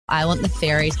I want the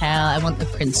fairy tale. I want the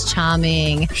Prince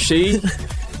Charming. She,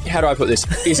 how do I put this,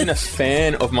 isn't a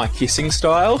fan of my kissing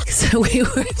style. So we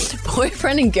were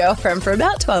boyfriend and girlfriend for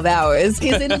about 12 hours.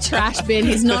 He's in a trash bin.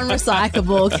 He's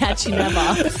non-recyclable. Catch you never.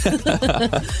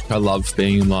 I love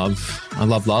being in love. I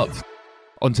love love.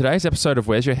 On today's episode of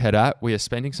Where's Your Head At, we are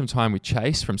spending some time with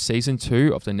Chase from season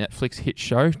 2 of the Netflix hit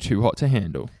show Too Hot to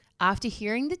Handle. After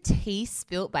hearing the tea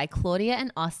spilt by Claudia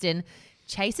and Austin,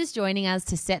 Chase is joining us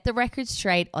to set the record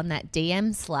straight on that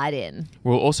DM slide in.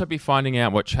 We'll also be finding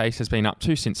out what Chase has been up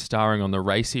to since starring on the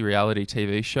racy reality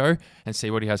TV show and see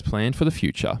what he has planned for the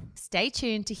future. Stay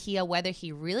tuned to hear whether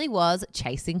he really was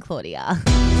chasing Claudia.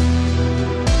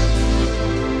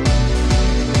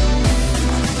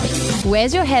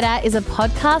 Where's Your Head At is a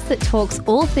podcast that talks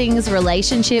all things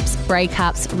relationships,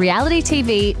 breakups, reality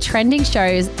TV, trending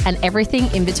shows, and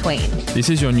everything in between. This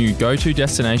is your new go-to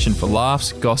destination for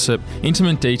laughs, gossip,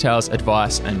 intimate details,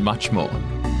 advice, and much more.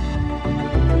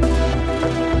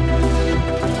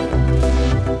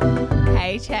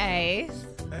 Hey, Chase.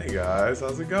 Hey guys,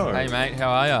 how's it going? Hey mate, how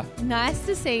are ya? Nice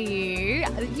to see you.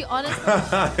 You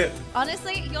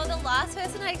honestly, you're the last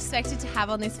person I expected to have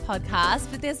on this podcast,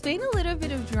 but there's been a little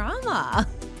bit of drama.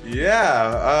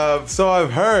 Yeah, so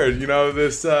I've heard,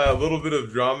 this little bit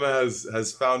of drama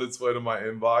has found its way to my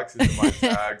inbox, into my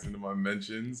tags, into my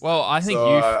mentions. Well, I think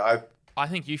I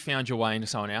think you found your way into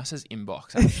someone else's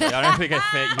inbox, actually. I don't think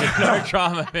no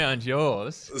drama found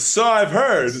yours. So I've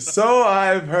heard.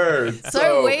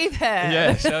 So we've heard.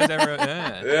 Yeah, so has everyone.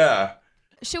 Yeah.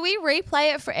 Should we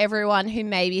replay it for everyone who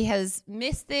maybe has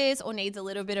missed this or needs a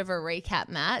little bit of a recap,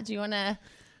 Matt? Do you want to?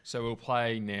 So we'll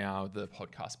play now the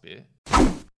podcast bit.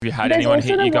 Have you had anyone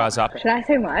hit you guys up? Should I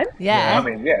say mine? Yeah. I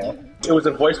mean, yeah. It was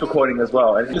a voice recording as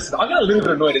well. And listen, I got a little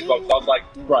bit annoyed as well because I was like,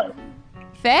 bro.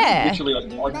 Fair. Literally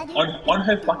on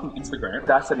her fucking Instagram,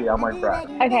 audacity, I'm like, bro.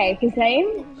 Okay, his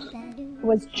name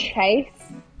was Chase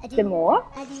Demore.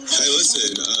 Hey,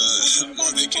 listen, I'm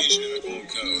on vacation in the Gold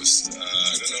Coast. I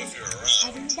don't know if you're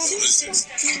around, but listen,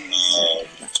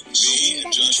 me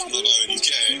and Josh from Love Island UK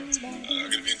are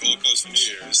going to be in Gold Coast for New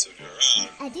Year's, so if you're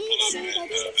around,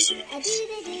 visit with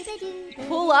us.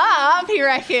 Pull up, he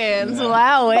reckons.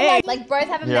 Wow, like both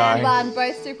have a man bun,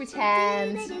 both super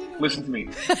tanned. Listen to me.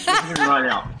 Listen to me right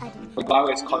now. The guy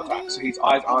wears contacts, so his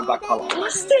eyes aren't that colour.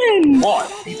 Austin! What?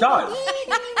 He does.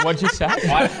 What'd you say?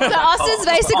 So Austin's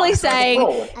basically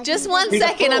saying, just 1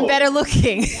 second, I'm better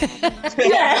looking.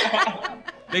 Yeah.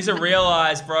 These are real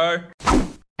eyes, bro.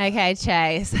 Okay,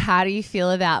 Chase, how do you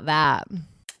feel about that?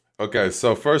 Okay,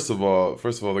 so first of all,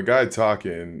 the guy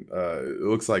talking, it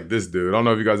looks like this dude. I don't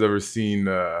know if you guys ever seen,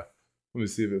 let me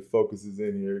see if it focuses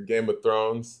in here, Game of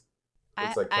Thrones.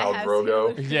 It's like Khal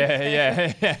Drogo.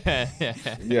 Yeah.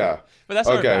 Yeah. But that's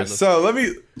not okay. bad. So let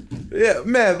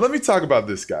me talk about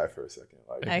this guy for a second.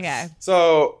 Okay.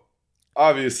 So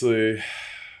obviously,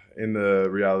 in the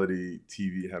reality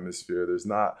TV hemisphere, there's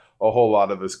not a whole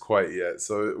lot of us quite yet.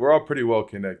 So we're all pretty well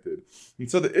connected. And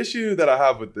so the issue that I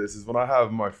have with this is when I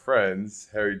have my friends,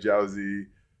 Harry Jowsey,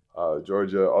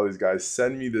 Georgia, all these guys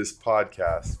send me this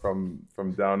podcast from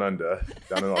down under,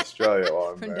 down in Australia while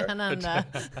I'm From there. down under.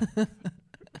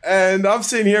 And I'm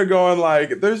sitting here going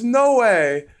like, there's no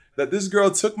way that this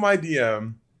girl took my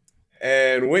DM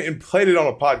and went and played it on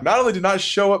a pod. Not only did not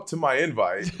show up to my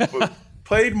invite, but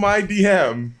played my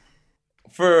DM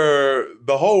for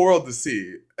the whole world to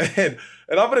see. And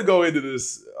I'm going to go into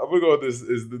this. I'm going to go with this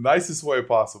is the nicest way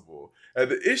possible. And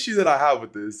the issue that I have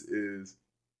with this is,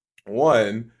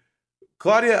 one,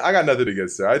 Claudia, I got nothing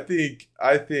against her. I think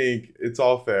it's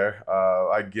all fair.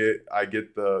 I get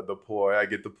the ploy. I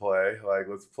get the play. Like,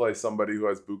 let's play somebody who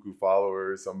has buku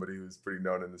followers, somebody who's pretty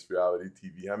known in this reality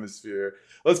TV hemisphere.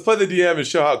 Let's play the DM and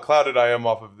show how clouded I am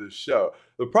off of this show.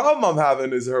 The problem I'm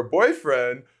having is her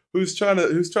boyfriend who's trying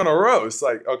to roast.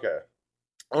 Like, okay,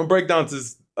 I'm gonna break down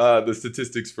the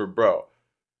statistics for bro.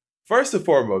 First and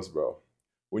foremost, bro,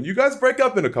 when you guys break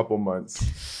up in a couple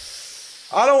months,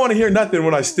 I don't want to hear nothing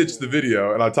when I stitch the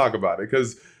video and I talk about it,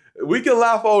 because we can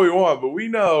laugh all we want, but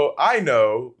I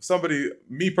know somebody,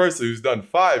 me personally, who's done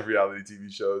 5 reality TV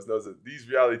shows, knows that these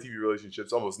reality TV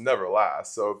relationships almost never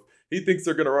last. So if he thinks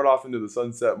they're going to run off into the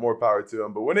sunset, more power to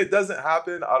him. But when it doesn't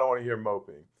happen, I don't want to hear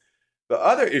moping. The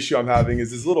other issue I'm having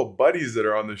is these little buddies that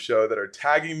are on the show that are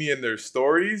tagging me in their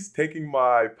stories, taking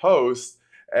my posts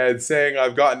and saying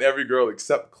I've gotten every girl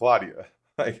except Claudia.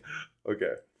 Like,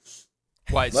 okay.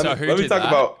 Wait, Let who me did talk that?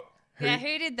 about Yeah,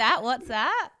 who did that? What's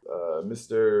that?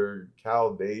 Mr.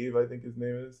 Cal Dave, I think his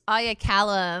name is. Oh, yeah,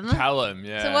 Callum. Callum,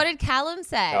 yeah. So what did Callum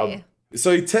say?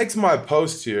 So he takes my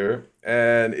post here,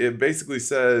 and it basically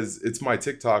says, it's my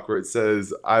TikTok where it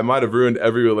says, I might have ruined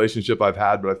every relationship I've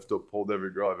had, but I've still pulled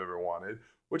every girl I've ever wanted,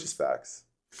 which is facts.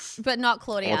 But not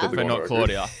Claudia. But not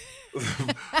Claudia.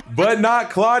 But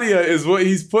not Claudia is what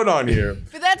he's put on here.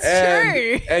 But that's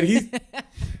true.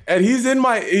 And he's in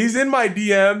my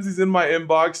DMs, he's in my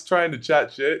inbox trying to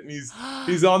chat shit, and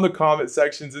he's on the comment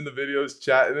sections in the videos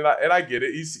chatting, and I get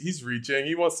it. He's reaching,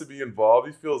 he wants to be involved,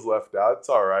 he feels left out. It's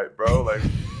all right, bro. Like,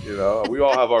 you know, we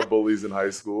all have our bullies in high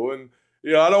school, and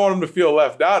you know, I don't want him to feel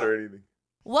left out or anything.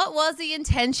 What was the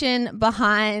intention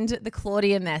behind the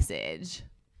Claudia message?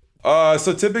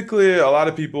 So typically, a lot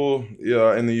of people,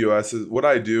 in the U.S., what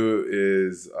I do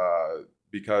is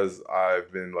because I've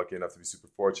been lucky enough to be super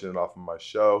fortunate off of my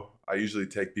show, I usually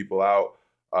take people out,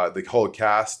 the whole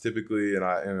cast typically, and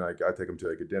I take them to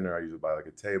like a dinner. I usually buy like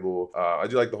a table. I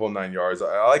do like the whole 9 yards.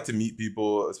 I like to meet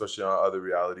people, especially on other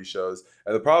reality shows.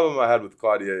 And the problem I had with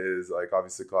Claudia is, like,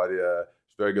 obviously Claudia,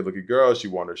 she's a very good looking girl. She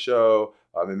won her show.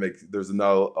 There's a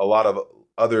lot of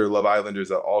other Love Islanders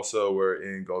that also were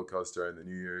in Gold Coast during the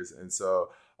New Year's. And so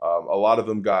a lot of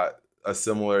them got a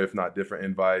similar, if not different,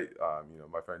 invite.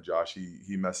 My friend Josh,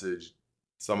 he messaged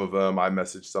some of them. I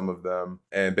messaged some of them.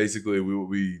 And basically what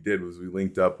we did was we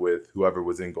linked up with whoever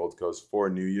was in Gold Coast for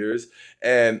New Year's.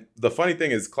 And the funny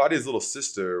thing is, Claudia's little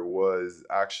sister was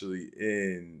actually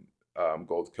in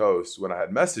Gold Coast when I had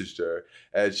messaged her,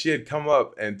 and she had come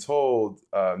up and told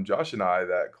Josh and I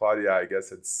that Claudia, I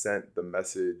guess, had sent the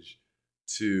message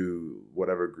to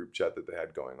whatever group chat that they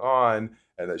had going on,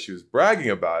 and that she was bragging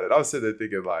about it. I was sitting there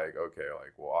thinking, like, okay,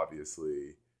 like, well,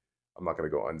 obviously I'm not gonna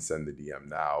go unsend the DM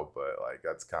now, but like,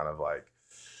 that's kind of like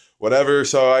whatever.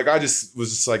 So like, I just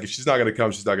was just like, if she's not gonna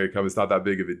come, she's not gonna come. It's not that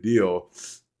big of a deal.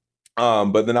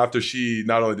 But then after she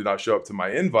not only did not show up to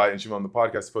my invite and she went on the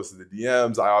podcast, posted the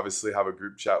DMs, I obviously have a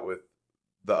group chat with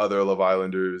the other Love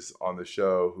Islanders on the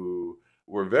show who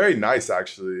were very nice,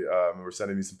 actually. Were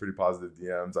sending me some pretty positive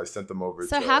DMs. I sent them over.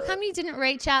 So how come you didn't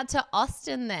reach out to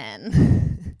Austin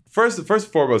then? First and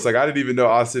foremost, like, I didn't even know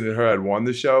Austin and her had won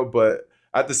the show, but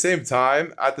at the same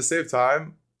time,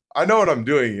 I know what I'm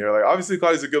doing here. Like, obviously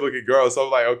Claudia's a good looking girl, so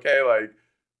I'm like, okay, like,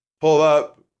 pull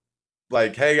up,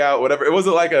 like, hang out, whatever. It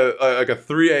wasn't like a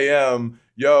 3 a.m.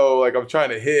 Yo, like, I'm trying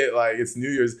to hit, like, it's New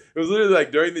Year's. It was literally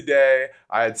like during the day.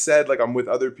 I had said, like, I'm with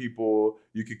other people.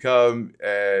 You could come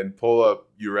and pull up,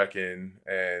 you reckon,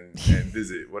 and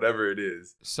visit, whatever it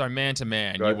is. So man to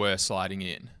man, you were sliding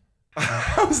in.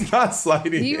 I was not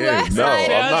sliding in. Were No,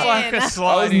 sliding I'm not. Like a I was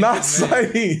sliding not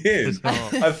sliding in.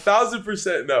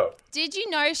 1,000% no. Did you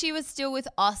know she was still with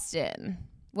Austin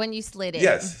when you slid in?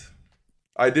 Yes,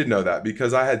 I did know that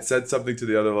because I had said something to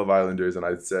the other Love Islanders, and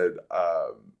I'd said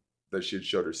that she had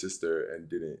showed her sister and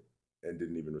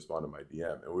didn't even respond to my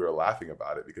DM, and we were laughing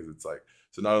about it because it's like,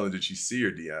 so not only did she see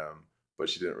your DM, but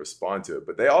she didn't respond to it.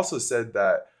 But they also said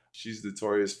that she's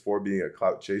notorious for being a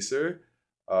clout chaser.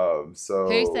 So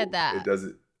who said that? It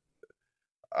doesn't.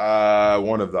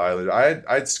 One of the Islanders.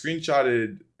 I'd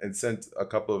screenshotted and sent a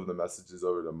couple of the messages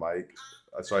over to Mike,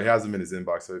 so he has them in his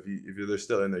inbox. So if they're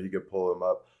still in there, he could pull them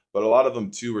up. But a lot of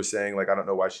them too were saying, like, I don't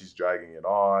know why she's dragging it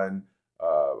on.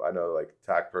 I know, like,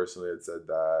 Tack personally had said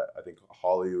that. I think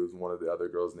Holly was one of the other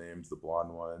girls' names, the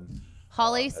blonde one.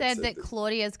 Holly said that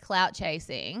Claudia's clout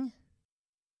chasing.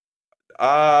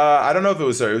 I don't know if it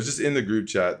was her. It was just in the group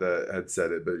chat that had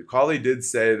said it. But Holly did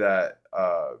say that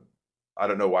I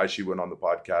don't know why she went on the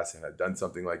podcast and had done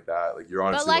something like that. Like, you're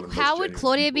honestly. But like, how would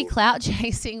Claudia be clout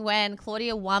chasing when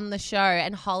Claudia won the show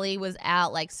and Holly was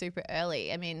out like super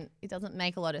early? I mean, it doesn't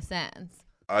make a lot of sense.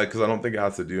 Because I don't think it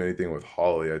has to do anything with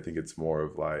Holly. I think it's more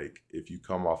of like, if you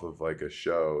come off of like a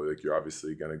show, like, you're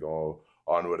obviously going to go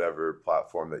on whatever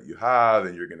platform that you have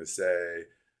and you're going to say,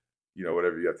 you know,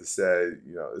 whatever you have to say.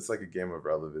 You know, it's like a game of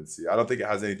relevancy. I don't think it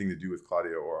has anything to do with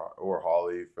Claudia or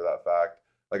Holly for that fact.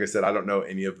 Like I said, I don't know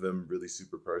any of them really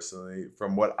super personally.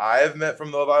 From what I have met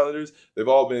from the Love Islanders, they've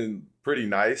all been pretty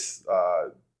nice.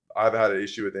 I haven't had an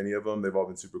issue with any of them. They've all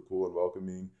been super cool and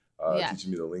welcoming. Teaching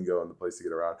me the lingo and the place to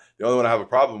get around. The only one I have a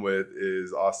problem with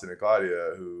is Austin and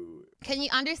Claudia, who... Can you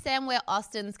understand where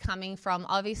Austin's coming from?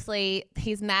 Obviously,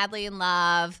 he's madly in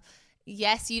love.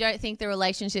 Yes, you don't think the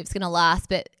relationship's going to last,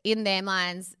 but in their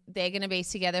minds, they're going to be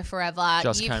together forever.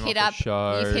 You've hit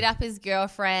up his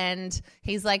girlfriend.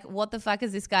 He's like, what the fuck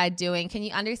is this guy doing? Can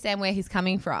you understand where he's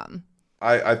coming from?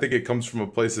 I think it comes from a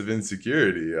place of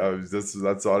insecurity.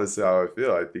 That's honestly how I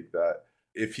feel. I think that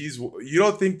if you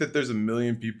don't think that there's a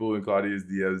million people in Claudia's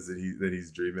DMs that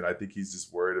he's dreaming. I think he's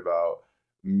just worried about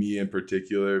me in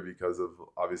particular because of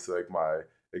obviously like my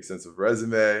extensive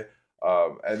resume.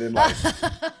 And then like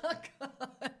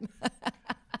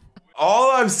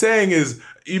All I'm saying is,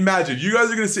 imagine you guys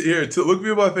are gonna sit here to look me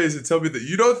in my face and tell me that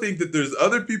you don't think that there's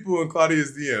other people in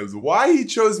Claudia's DMs. Why he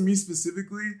chose me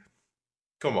specifically?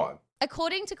 Come on.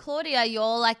 According to Claudia,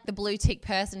 you're like the blue tick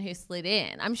person who slid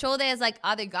in. I'm sure there's like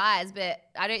other guys, but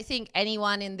I don't think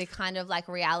anyone in the kind of like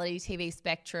reality TV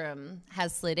spectrum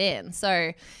has slid in.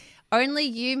 So only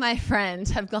you, my friend,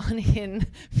 have gone in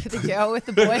for the girl with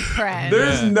the boyfriend.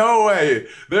 There's no way.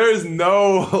 There's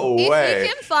no way. If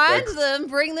you can find them,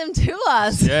 bring them to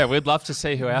us. Yeah, we'd love to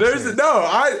see who else.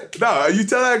 You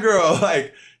tell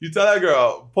that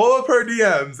girl, pull up her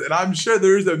DMs, and I'm sure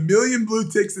there's a million blue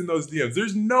ticks in those DMs.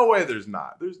 There's no way there's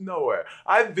not. There's no way.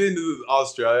 I've been to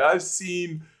Australia. I've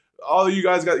seen all of you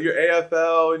guys got your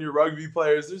AFL and your rugby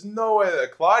players. There's no way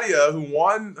that Claudia, who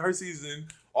won her season,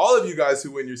 all of you guys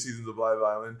who win your seasons of Live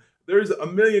Island, there's a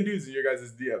million dudes in your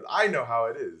guys' DMs. I know how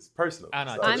it is, personally.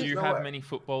 Anna, So did you have many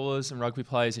footballers and rugby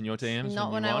players in your DMs?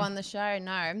 Not when you I won? won the show,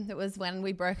 no. It was when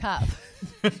we broke up.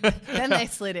 Then they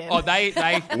slid in. Oh, they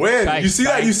when? You see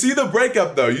that? You see the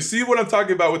breakup, though. You see what I'm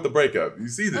talking about with the breakup. You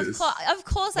see this. Of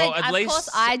course Well, at least-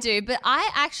 I do. But I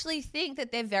actually think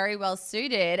that they're very well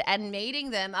suited. And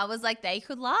meeting them, I was like, they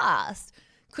could last.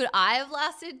 Could I have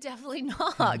lasted? Definitely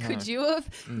not. No. Could you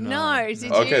have? No. Did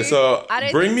you? Okay, so I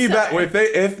don't bring think me so. back.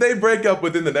 If they break up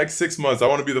within the next 6 months, I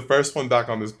want to be the first one back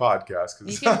on this podcast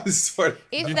because You can- I'm sort of.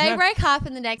 If they break up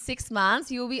in the next 6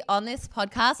 months, you will be on this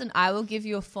podcast and I will give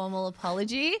you a formal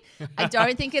apology. I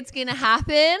don't think it's going to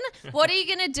happen. What are you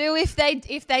going to do if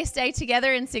they stay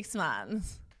together in 6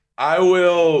 months? I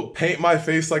will paint my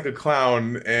face like a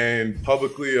clown and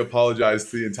publicly apologize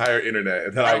to the entire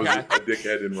internet that I was a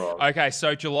dickhead and wrong. Okay,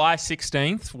 so July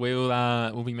 16th,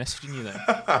 we'll be messaging you then.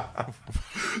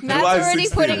 Matt's already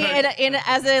 16th. putting it in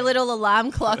as a little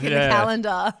alarm clock in the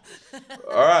calendar.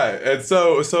 All right, and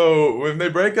so when they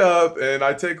break up and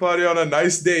I take Claudia on a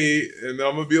nice date, and then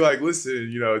I'm gonna be like,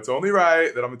 listen, it's only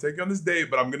right that I'm gonna take you on this date,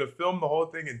 but I'm gonna film the whole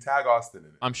thing and tag Austin in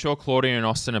it. I'm sure Claudia and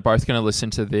Austin are both going to listen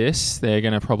to this. They're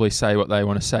going to probably say what they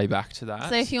want to say back to that.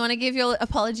 So if you want to give your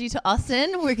apology to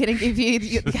Austin, we're going to give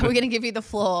you the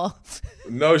floor.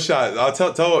 No shot. I'll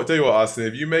tell you what, Austin.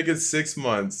 If you make it 6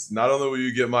 months, not only will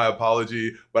you get my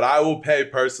apology, but I will pay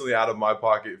personally out of my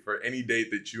pocket for any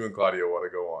date that you and Claudia want to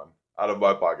go on. Out of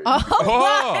my pocket.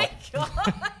 Oh my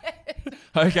God.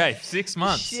 Okay, 6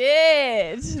 months.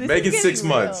 Shit. This Make is it 6 getting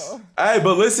months. real. Hey,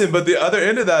 but listen, the other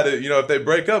end of that, if they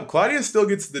break up, Claudia still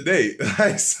gets the date.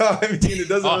 So, I mean, it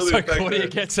doesn't really So affect Claudia her.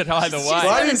 gets it either way.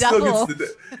 Claudia still double. gets the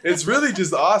date. It's really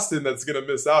just Austin that's going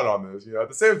to miss out on this. At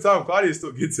the same time, Claudia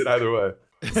still gets it either way.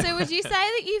 So would you say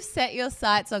that you've set your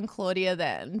sights on Claudia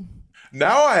then?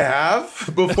 Now I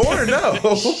have. Before,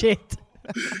 no. Shit.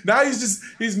 Now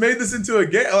he's made this into a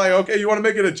game. Like, okay, you want to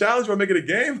make it a challenge? You want to make it a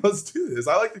game? Let's do this.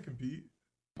 I like to compete.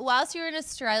 Whilst you're in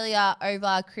Australia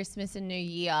over Christmas and New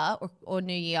Year or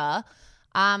New Year,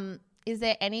 is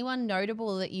there anyone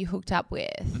notable that you hooked up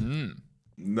with?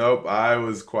 Nope. I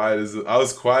was quiet as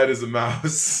a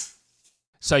mouse.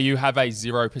 So you have a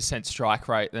 0% strike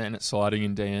rate then at sliding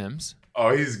in DMs?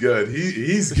 Oh, he's good.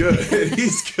 He's good.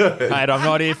 He's good. Mate, I'm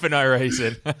not here for no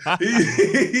reason.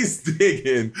 He's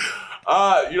digging.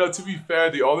 To be fair,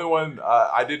 the only one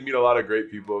I did meet a lot of great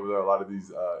people over there. A lot of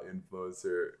these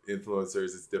influencers.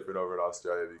 It's different over in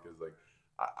Australia because,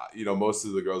 most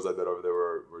of the girls I met over there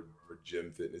were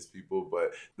gym fitness people.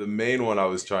 But the main one I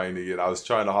was trying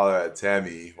to holler at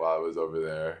Tammy while I was over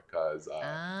there because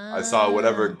I saw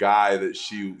whatever guy that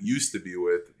she used to be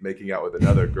with making out with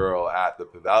another girl at the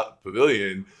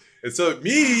pavilion. And so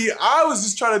I was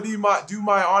just trying to do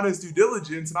my honest due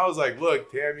diligence, and I was like,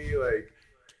 look, Tammy,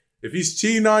 if he's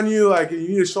cheating on you, you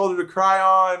need a shoulder to cry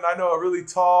on. I know a really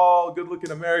tall, good-looking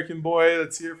American boy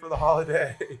that's here for the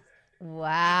holiday.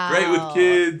 Wow. Great with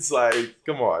kids.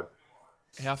 Come on.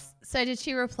 So did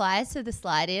she reply to the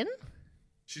slide in?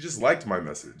 She just liked my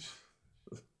message.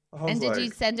 And did you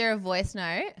send her a voice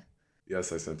note?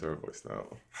 Yes, I sent her a voice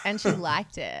note. And she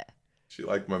liked it. She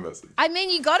liked my message. I mean,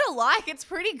 you got to it's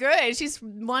pretty good. She's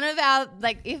one of our,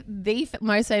 the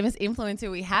most famous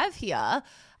influencer we have here.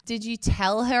 Did you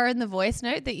tell her in the voice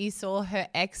note that you saw her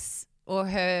ex or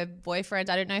her boyfriend,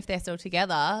 I don't know if they're still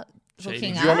together,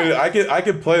 hooking Do up? you want me to, I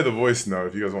could play the voice note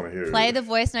if you guys want to hear it. Play the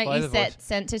voice note Play you the voice.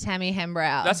 sent to Tammy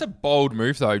Hembrow. That's a bold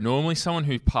move, though. Normally, someone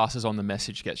who passes on the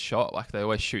message gets shot. They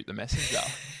always shoot the messenger.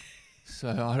 So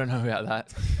I don't know about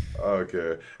that. Okay.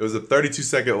 It was a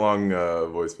 32-second long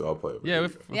voicemail. I'll play it.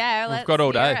 Yeah, let's got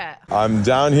all hear day. it. I'm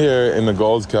down here in the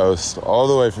Gold Coast, all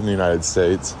the way from the United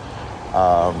States.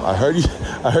 I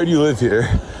heard you live here,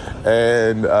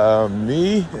 and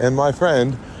me and my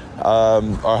friend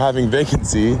are having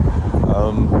vacancy,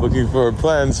 looking for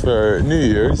plans for New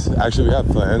Year's. Actually, we have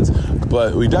plans,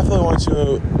 but we definitely want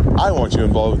you. I want you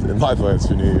involved in my plans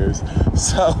for New Year's.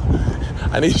 So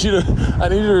I need you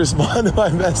to respond to my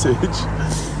message,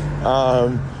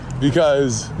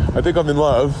 because I think I'm in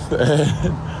love.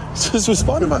 And just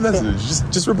respond to my message.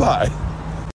 Just reply.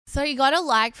 So you got a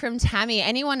like from Tammy.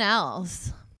 Anyone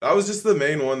else? That was just the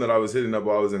main one that I was hitting up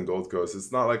while I was in Gold Coast.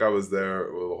 It's not like I was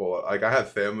there with a whole lot. Like, I had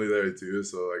family there too,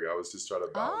 so like I was just trying to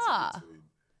balance it between.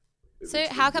 So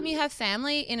how come you have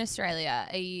family in Australia?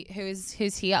 Who's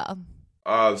here?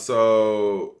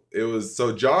 So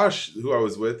Josh, who I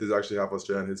was with, is actually half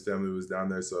Australian. His family was down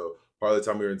there, so part of the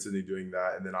time we were in Sydney doing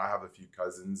that. And then I have a few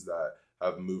cousins that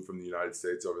have moved from the United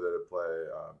States over there to play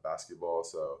basketball.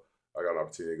 So I got an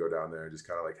opportunity to go down there and just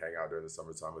kind of like hang out during the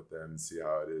summertime with them and see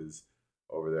how it is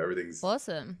over there. Everything's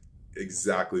awesome.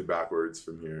 Exactly backwards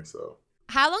from here. So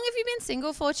how long have you been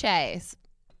single for, Chase?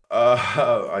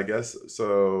 I guess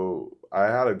so. I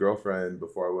had a girlfriend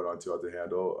before I went on Too Hot to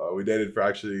Handle. We dated for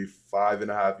actually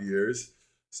 5.5 years.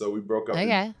 So we broke up in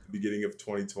the beginning of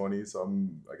 2020. So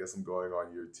I guess I'm going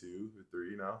on year 2 or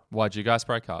 3 now. Why'd you guys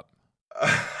break up?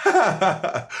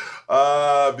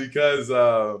 Because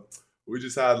we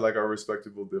just had like our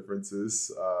respectable differences.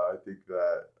 I think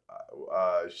that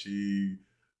she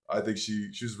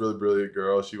was a really brilliant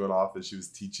girl. She went off and she was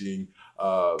teaching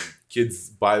kids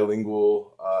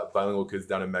bilingual kids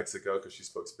down in Mexico because she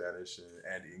spoke Spanish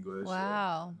and English.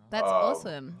 Wow, that's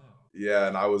awesome. Yeah,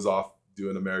 and I was off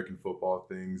doing American football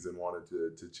things and wanted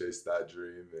to chase that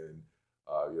dream. And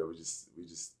we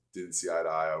just didn't see eye to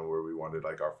eye on where we wanted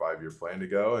like our 5-year plan to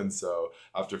go. And so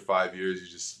after 5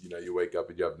 years, you wake up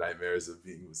and you have nightmares of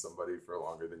being with somebody for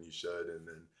longer than you should. And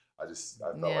then I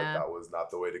felt like that was not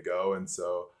the way to go. And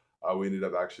so we ended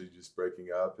up actually just breaking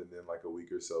up. And then like a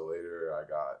week or so later, I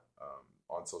got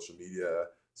on social media,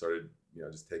 started,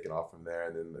 just taking off from there.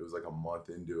 And then it was like a month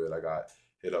into it, I got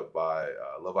hit up by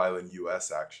Love Island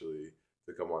US actually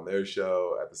to come on their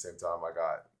show. At the same time, I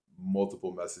got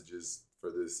multiple messages for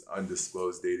this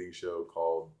undisclosed dating show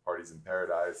called Parties in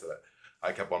Paradise that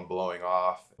I kept on blowing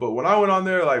off. But when I went on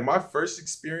there, like my first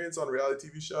experience on a reality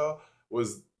TV show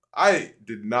was, I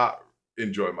did not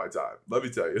enjoy my time. Let me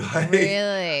tell you.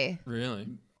 Like, Really?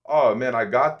 Oh man, I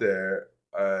got there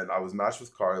and I was matched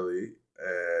with Carly,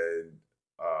 and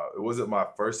it wasn't my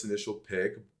first initial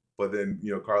pick, but then,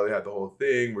 Carly had the whole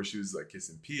thing where she was like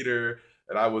kissing Peter,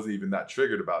 and I wasn't even that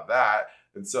triggered about that.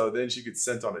 And so then she gets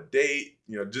sent on a date.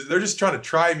 They're just trying to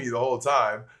try me the whole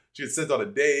time. She gets sent on a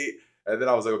date. And then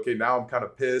I was like, okay, now I'm kind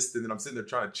of pissed. And then I'm sitting there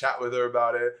trying to chat with her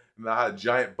about it. And then I had a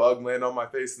giant bug land on my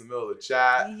face in the middle of the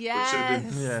chat.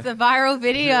 Yes, the viral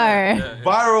video.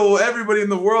 Viral. Everybody in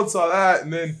the world saw that.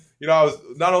 And then, I was,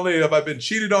 not only have I been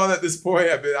cheated on at this point,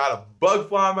 I've been had a bug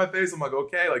fly on my face. I'm like,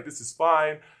 okay, like this is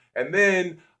fine. And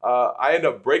then I end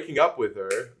up breaking up with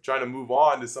her, trying to move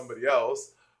on to somebody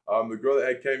else. The girl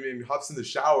that came in hops in the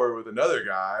shower with another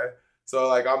guy. So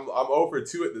like I'm over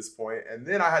 2 at this point. And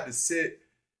then I had to sit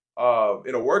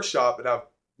in a workshop and have,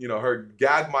 her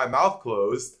gag my mouth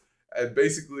closed and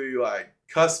basically like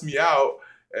cuss me out.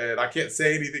 And I can't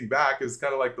say anything back. It's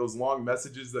kind of like those long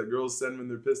messages that girls send when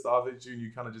they're pissed off at you and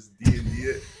you kind of just D&D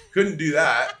it. Couldn't do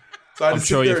that. So I I'm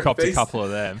sure you've copped a couple of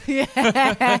them. Yeah.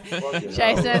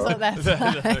 Chase knows what that's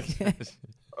like.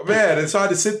 Man, and so I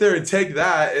had to sit there and take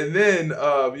that. And then,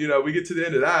 we get to the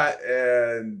end of that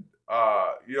and,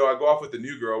 I go off with the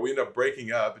new girl. We end up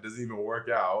breaking up. It doesn't even work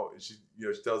out. And she,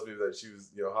 she tells me that she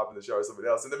was, hopping the show with somebody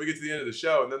else. And then we get to the end of the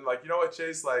show. And then like, you know what,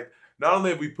 Chase, like, not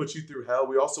only have we put you through hell,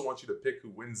 we also want you to pick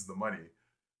who wins the money.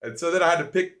 And so then I had to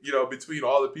pick, between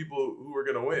all the people who were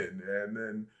going to win. And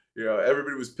then,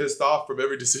 everybody was pissed off from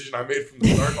every decision I made from the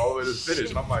start all the way to the finish.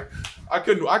 And I'm like, I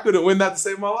couldn't win that to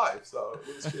save my life. So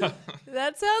it was good.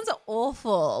 That sounds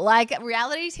awful. Like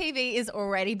reality TV is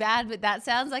already bad, but that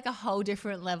sounds like a whole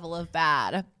different level of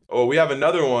bad. Oh, we have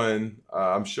another one.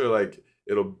 I'm sure like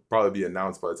it'll probably be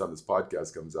announced by the time this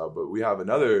podcast comes out, but we have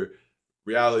another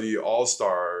reality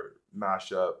all-star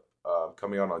mashup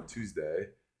coming out on Tuesday.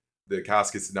 The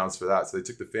cast gets announced for that. So they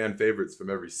took the fan favorites from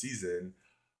every season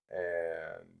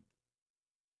and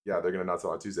yeah, they're going to announce it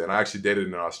on Tuesday. And I actually dated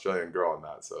an Australian girl on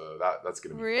that. So that's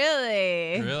going to be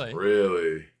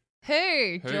Really?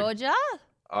 Who? Georgia?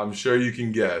 I'm sure you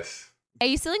can guess. Are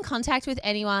you still in contact with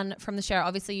anyone from the show?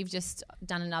 Obviously, you've just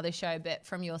done another show, but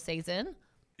from your season?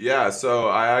 Yeah, so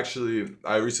I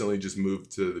recently just moved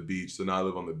to the beach. So now I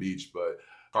live on the beach. But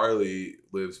Carly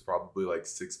lives probably like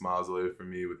 6 miles away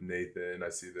from me with Nathan. I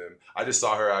see them. I just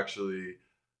saw her actually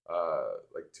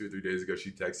like 2 or 3 days ago. She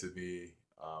texted me.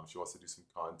 She wants to do some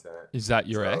content. Is that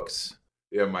your ex?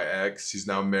 Yeah, my ex. She's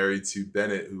now married to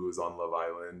Bennett, who was on Love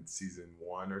Island season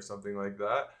 1 or something like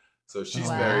that. So she's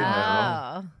married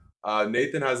now.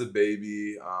 Nathan has a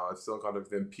baby. I'm still in contact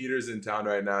with him. Peter's in town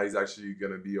right now. He's actually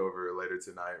going to be over later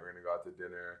tonight. We're going to go out to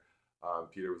dinner.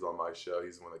 Peter was on my show.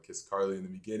 He's the one that kissed Carly in the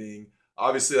beginning.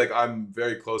 Obviously, like, I'm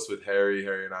very close with Harry.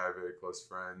 Harry and I are very close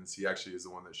friends. He actually is the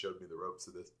one that showed me the ropes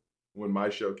of this when my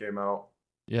show came out.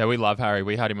 Yeah, we love Harry.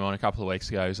 We had him on a couple of weeks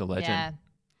ago. He's a legend.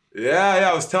 Yeah.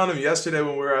 Yeah. I was telling him yesterday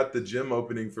when we were at the gym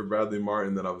opening for Bradley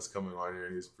Martin that I was coming on here,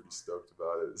 and he was pretty stoked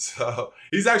about it. So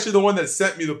he's actually the one that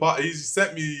sent me he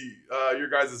sent me your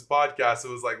guys' podcast.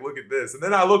 It was like, look at this. And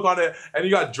then I look on it, and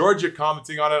you got Georgia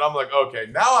commenting on it. I'm like, okay,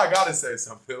 now I got to say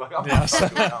something. Like, I'm not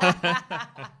talking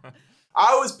about.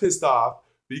 I was pissed off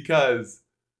because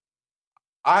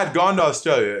I had gone to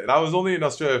Australia, and I was only in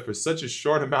Australia for such a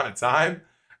short amount of time.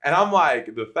 And I'm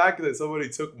like, the fact that somebody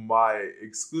took my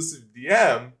exclusive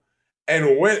DM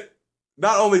and went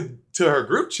not only to her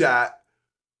group chat,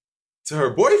 to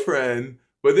her boyfriend,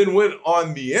 but then went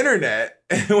on the internet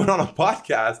and went on a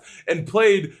podcast and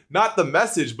played not the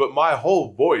message, but my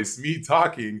whole voice, me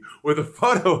talking with a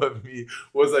photo of me,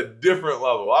 was a different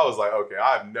level. I was like, okay,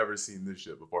 I've never seen this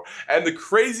shit before. And the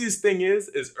craziest thing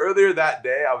is earlier that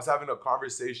day, I was having a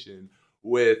conversation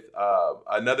with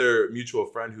another mutual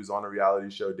friend who's on a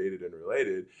reality show, Dated and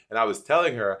Related. And I was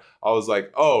telling her, I was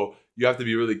like, oh, you have to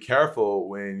be really careful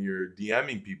when you're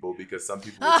DMing people because some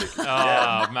people will take your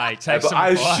DM. Oh, mate, take some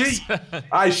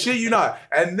I shit you not.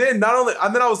 And then I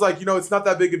was like, it's not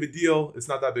that big of a deal. It's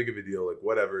not that big of a deal. Like,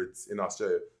 whatever, it's in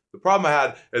Australia. The problem I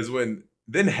had is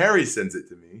then Harry sends it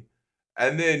to me,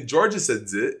 and then Georgia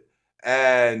sends it,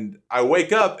 and I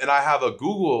wake up and I have a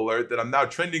Google alert that I'm now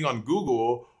trending on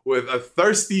Google with a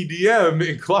thirsty DM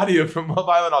in Claudia from Love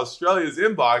Island Australia's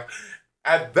inbox.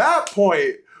 At that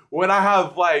point, when I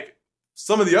have like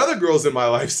some of the other girls in my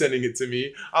life sending it to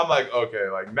me, I'm like, okay,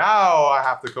 like now I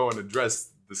have to go and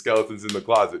address the skeletons in the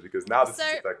closet because now this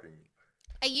is affecting me.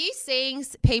 Are you seeing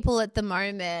people at the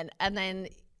moment and then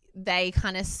they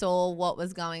kind of saw what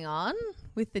was going on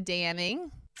with the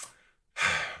DMing?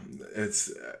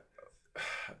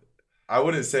 I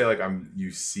wouldn't say like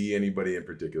you see anybody in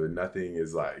particular. Nothing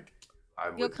is like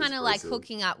you're kind of like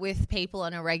hooking up with people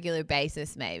on a regular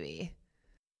basis, maybe.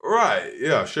 Right.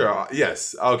 Yeah, sure.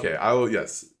 Yes. Okay. I will.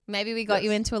 Yes. Maybe we got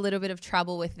you into a little bit of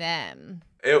trouble with them.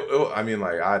 I mean,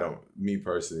 like, me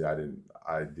personally, I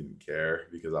didn't care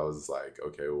because I was like,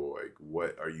 okay, well, like,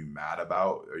 what are you mad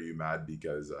about? Are you mad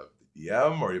because of the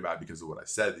DM or are you mad because of what I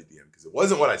said in the DM? Because it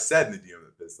wasn't what I said in the DM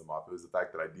that pissed them off. It was the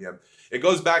fact that I DM'd. It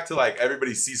goes back to like,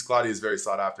 everybody sees Claudia as very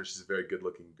sought after. She's a very good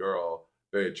looking girl,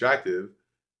 very attractive.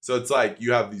 So it's like,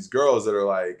 you have these girls that are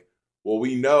like, well,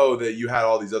 we know that you had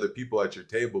all these other people at your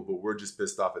table, but we're just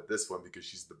pissed off at this one because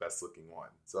she's the best looking one.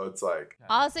 So it's like...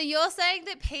 Oh, so you're saying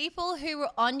that people who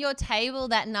were on your table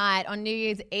that night on New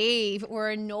Year's Eve were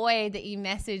annoyed that you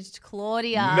messaged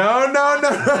Claudia? No. No.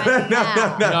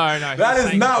 That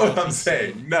is not what I'm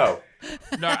saying. No.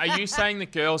 No, are you saying the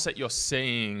girls that you're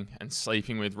seeing and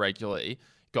sleeping with regularly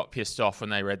got pissed off when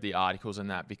they read the articles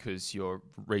and that because you're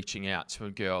reaching out to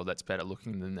a girl that's better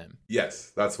looking than them?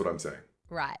 Yes, that's what I'm saying.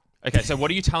 Right. Okay, so what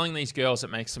are you telling these girls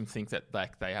that makes them think that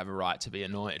like they have a right to be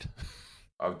annoyed?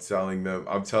 I'm telling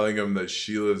them that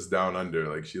she lives down under,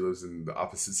 like she lives in the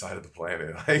opposite side of the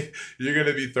planet. Like you're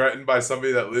gonna be threatened by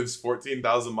somebody that lives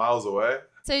 14,000 miles away.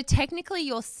 So technically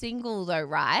you're single though,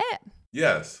 right?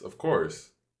 Yes, of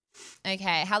course.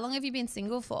 Okay, how long have you been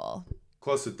single for?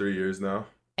 Close to 3 years now.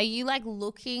 Are you like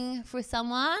looking for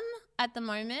someone at the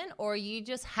moment or are you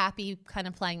just happy kind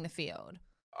of playing the field?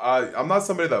 I'm not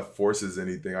somebody that forces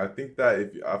anything. I think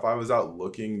that if I was out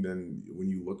looking, then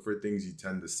when you look for things, you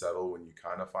tend to settle when you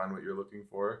kind of find what you're looking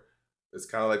for. It's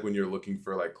kind of like when you're looking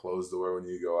for like clothes to wear when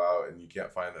you go out and you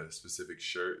can't find a specific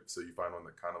shirt. So you find one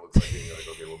that kind of looks like it and you're like,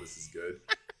 okay, well, this is good.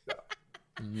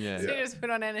 Yeah. So you just put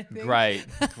on anything. Great.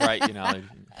 You know.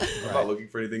 I'm not looking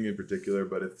for anything in particular,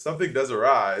 but if something does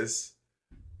arise.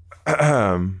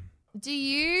 Do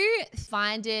you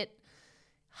find it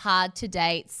hard to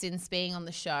date since being on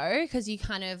the show because you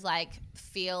kind of like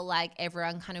feel like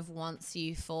everyone kind of wants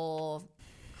you for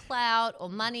clout or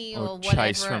money or whatever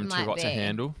chase from it might Too Hot be? to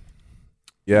Handle?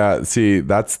 Yeah, see,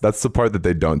 that's the part that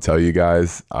they don't tell you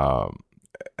guys.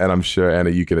 And I'm sure, Anna,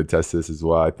 you can attest to this as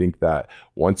well. I think that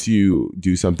once you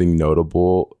do something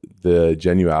notable, the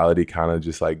genuality kind of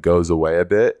just like goes away a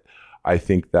bit. I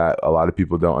think that a lot of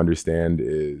people don't understand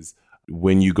is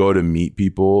when you go to meet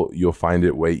people, you'll find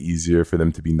it way easier for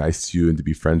them to be nice to you and to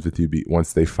be friends with you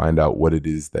once they find out what it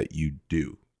is that you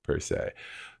do, per se.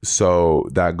 So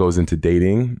that goes into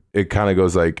dating. It kind of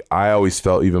goes like, I always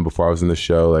felt even before I was in the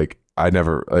show, like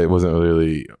it wasn't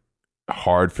really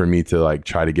hard for me to like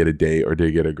try to get a date or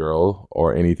to get a girl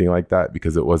or anything like that,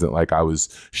 because it wasn't like I was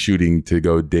shooting to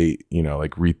go date, you know,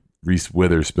 like Reese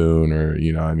Witherspoon or,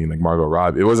 you know, I mean, like Margot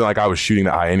Robbie. It wasn't like I was shooting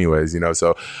that high anyways, you know.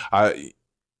 So I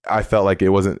felt like it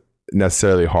wasn't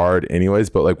necessarily hard anyways,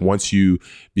 but like once you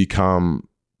become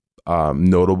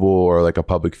notable or like a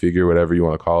public figure, whatever you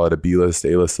want to call it, a B-list,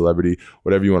 A-list celebrity,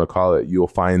 whatever you want to call it, you'll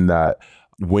find that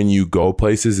when you go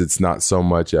places, it's not so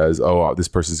much as, oh, this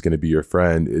person's going to be your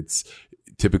friend. It's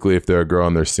typically, if they're a girl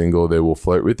and they're single, they will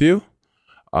flirt with you.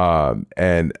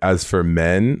 And as for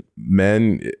men,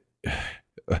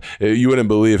 you wouldn't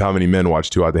believe how many men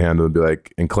watch Too Hot to Handle and be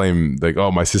like, and claim like,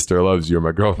 oh, my sister loves you or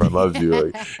my girlfriend loves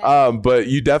you. Like, but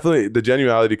you definitely, the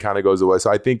genuality kind of goes away.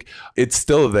 So I think it's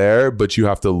still there, but you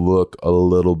have to look a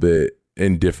little bit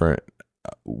in different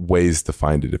ways to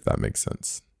find it, if that makes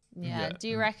sense. Yeah. Do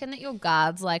you reckon that your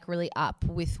guard's like really up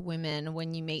with women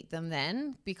when you meet them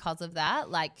then because of that?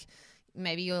 Like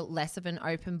maybe you're less of an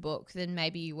open book than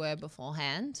maybe you were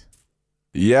beforehand?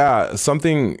 Yeah.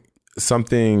 Something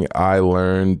I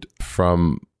learned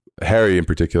from Harry in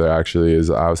particular, actually, is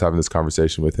I was having this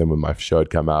conversation with him when my show had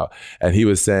come out, and he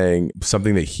was saying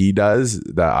something that he does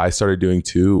that I started doing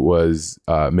too was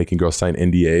making girls sign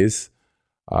NDAs.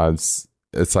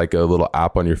 It's like a little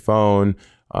app on your phone.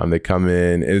 They come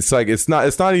in and it's like, it's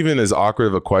not even as awkward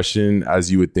of a question as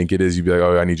you would think it is. You'd be like,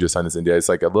 oh, I need you to sign this NDA. It's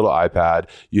like a little iPad.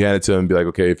 You hand it to them and be like,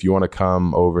 okay, if you want to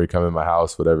come over and come in my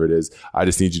house, whatever it is, I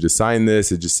just need you to sign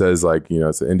this. It just says like, you know,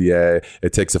 it's an NDA.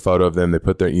 It takes a photo of them. They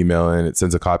put their email in. It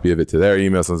sends a copy of it to their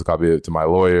email, sends a copy of it to my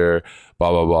lawyer,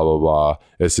 blah, blah, blah, blah, blah.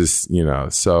 It's just, you know,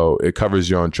 so it covers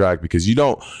your own track because you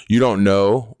don't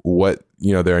know what,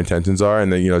 you know, their intentions are,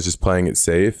 and then, you know, it's just playing it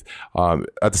safe.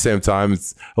 At the same time,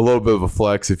 it's a little bit of a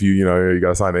flex if you got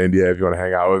to sign an NDA if you want to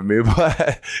hang out with me,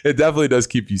 but it definitely does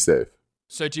keep you safe.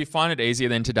 So do you find it easier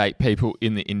then to date people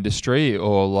in the industry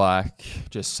or like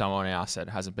just someone else that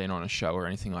hasn't been on a show or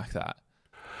anything like that?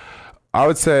 I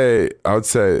would say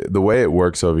the way it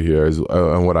works over here is,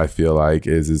 and what I feel like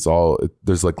is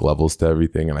there's like levels to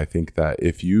everything. And I think that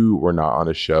if you were not on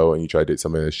a show and you try to date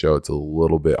somebody on a show, it's a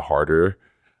little bit harder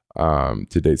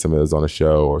to date somebody that's on a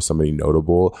show or somebody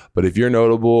notable. But if you're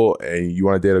notable and you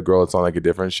want to date a girl that's on like a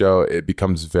different show, it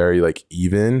becomes very like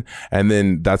even. And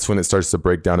then that's when it starts to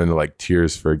break down into like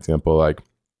tiers, for example, like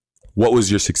what was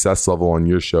your success level on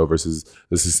your show versus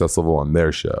the success level on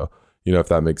their show? You know, if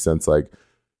that makes sense. Like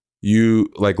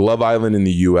Love Island in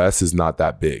the US is not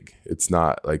that big. It's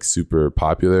not like super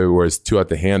popular, whereas Too Hot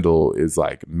to Handle is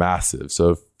like massive.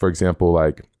 So for example,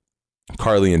 like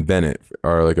Carly and Bennett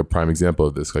are like a prime example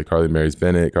of this. Like Carly marries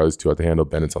Bennett, Carly's Too Hot to Handle,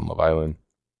 Bennett's on Love Island.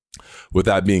 With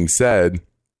that being said,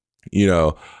 you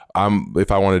know,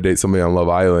 if I want to date somebody on Love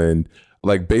Island,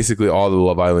 like basically all the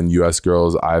Love Island US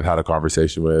girls I've had a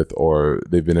conversation with, or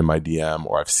they've been in my DM,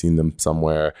 or I've seen them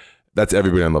somewhere, that's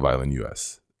everybody on Love Island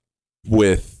US.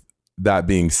 With that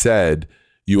being said,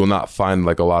 you will not find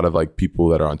like a lot of like people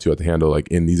that are on Too Hot to Handle like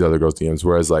in these other girls' DMs.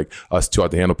 Whereas like us Too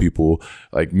Hot to Handle people,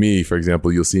 like me, for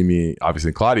example, you'll see me obviously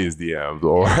in Claudia's DMs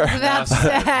or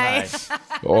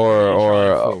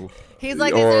or he's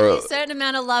like, there's only a certain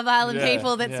amount of Love Island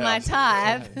people that's my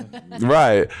type.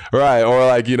 Right. Or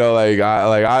like, you know, like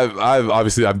I've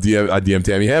obviously I DM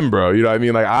Tammy Hembro, you know what I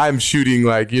mean? Like I'm shooting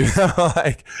like, you know,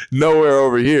 like nowhere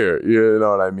over here, you know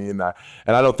what I mean?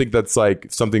 And I don't think that's like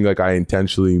something like I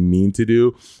intentionally mean to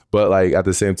do, but like at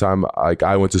the same time, like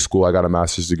I went to school, I got a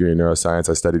master's degree in neuroscience.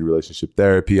 I studied relationship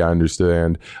therapy. I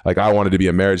understand, like I wanted to be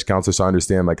a marriage counselor. So I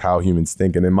understand like how humans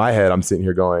think. And in my head, I'm sitting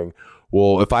here going,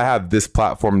 well, if I have this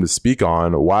platform to speak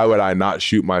on, why would I not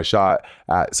shoot my shot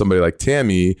at somebody like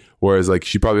Tammy? Whereas like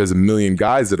she probably has a million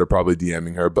guys that are probably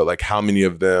DMing her, but like how many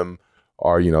of them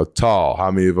are, you know, tall?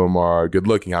 How many of them are good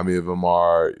looking? How many of them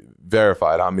are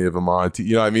verified? How many of them are on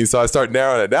you know what I mean? So I start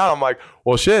narrowing it down. I'm like,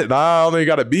 well, shit, I only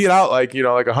got to beat out like, you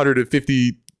know, like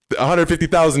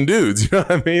 150,000 dudes. You know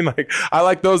what I mean? Like I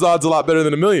like those odds a lot better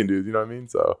than a million dudes. You know what I mean?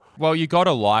 So well, you got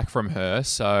a like from her,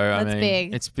 so I mean,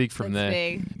 big. It's big from That's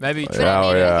there. big. Maybe But I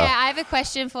mean, okay, I have a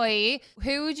question for you.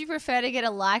 Who would you prefer to get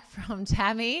a like from,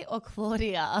 Tammy or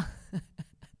Claudia?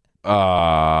 I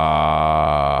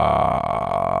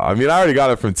mean, I already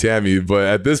got it from Tammy, but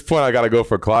at this point, I gotta go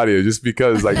for Claudia just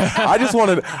because, like, I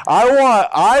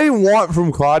want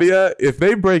from Claudia. If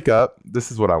they break up,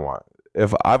 this is what I want.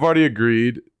 If I've already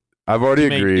agreed.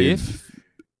 If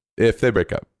they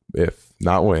break up, if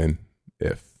not when,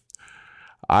 if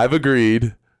I've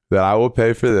agreed that I will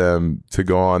pay for them to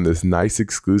go on this nice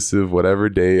exclusive whatever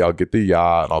day. I'll get the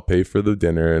yacht, and I'll pay for the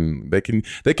dinner, and they can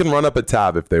run up a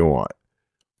tab if they want.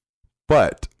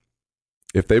 But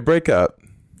if they break up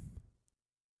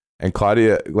And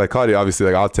Claudia, obviously,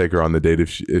 like I'll take her on the date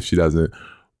if she doesn't.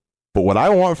 But what I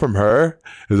want from her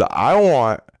is I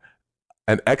want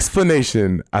an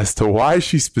explanation as to why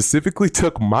she specifically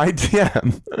took my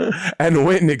DM and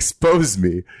went and exposed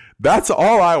me. That's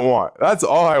all I want. That's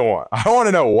all I want. I want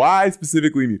to know why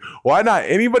specifically me. Why not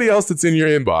anybody else that's in your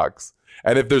inbox?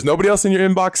 And if there's nobody else in your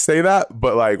inbox, say that.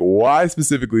 But like, why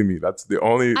specifically me? That's the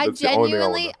only. I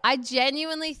I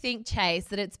genuinely think, Chase,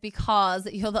 that it's because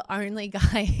you're the only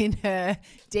guy in her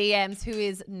DMs who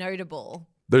is notable.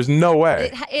 There's no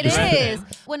way. It is.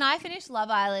 When I finished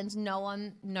Love Island, no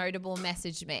one notable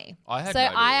messaged me.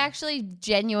 I actually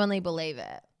genuinely believe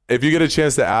it. If you get a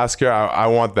chance to ask her, I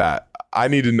want that. I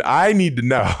need to know. I need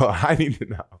to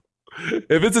know.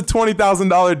 If it's a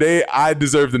 $20,000 date, I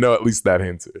deserve to know at least that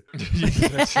answer.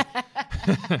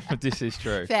 This is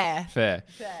true. Fair.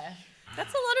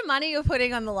 That's a lot of money you're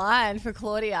putting on the line for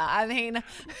Claudia. I mean,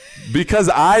 because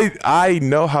I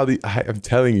know how I'm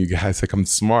telling you guys, like I'm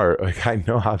smart. Like I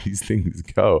know how these things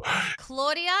go.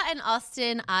 Claudia and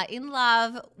Austin are in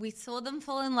love. We saw them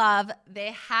fall in love.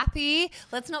 They're happy.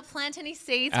 Let's not plant any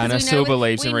seeds. Anna still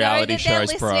believes in reality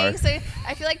shows, bro. So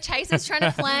I feel like Chase is trying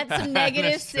to plant some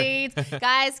negative seeds.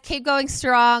 Guys, keep going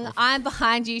strong. I'm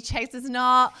behind you. Chase is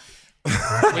not.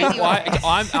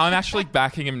 I'm actually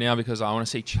backing him now because I want to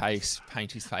see Chase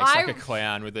paint his face like a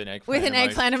clown with an eggplant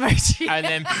emoji. And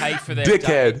then pay for their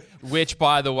dickhead date, which,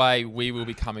 by the way, we will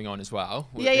be coming on as well.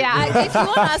 Yeah. If you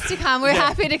want us to come, we're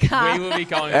happy to come. We will be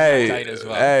going on the date as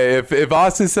well. Hey, if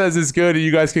Austin says it's good and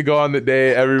you guys can go on the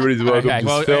date, everybody's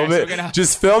welcome. Film it.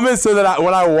 Just film it so that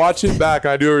when I watch it back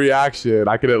and I do a reaction,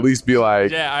 I can at least be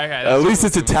like, at least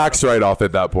it's a tax write-off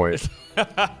at that point.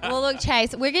 Well, look,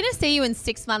 Chase, we're going to see you in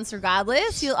 6 months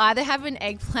regardless. You'll either have an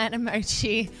eggplant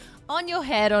emoji on your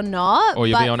head or not. Or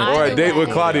you'll be on a date with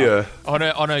Claudia. On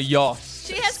a yacht.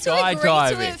 She has to agree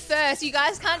to it first. You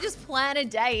guys can't just plan a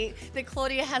date that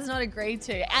Claudia has not agreed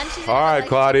to. And she's all right,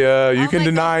 Claudia, you can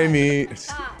deny me.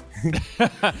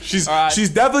 She's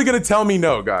definitely going to tell me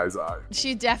no, guys.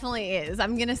 She definitely is.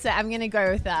 I'm going to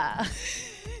go with that.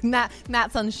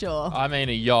 Matt's unsure. I mean,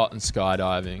 a yacht and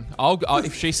skydiving.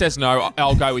 If she says no,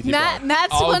 I'll go with you. Matt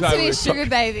wants to be a sugar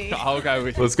baby. I'll go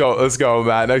with you. Let's go,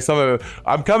 Matt. Next time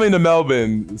I'm coming to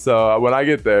Melbourne, so when I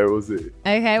get there, we'll see.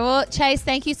 Okay, well, Chase,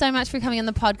 thank you so much for coming on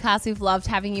the podcast. We've loved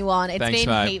having you on. It's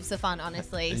been heaps of fun,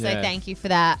 honestly. So thank you for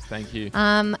that. Thank you.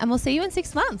 And we'll see you in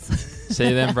 6 months. See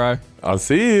you then, bro. I'll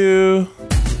see you.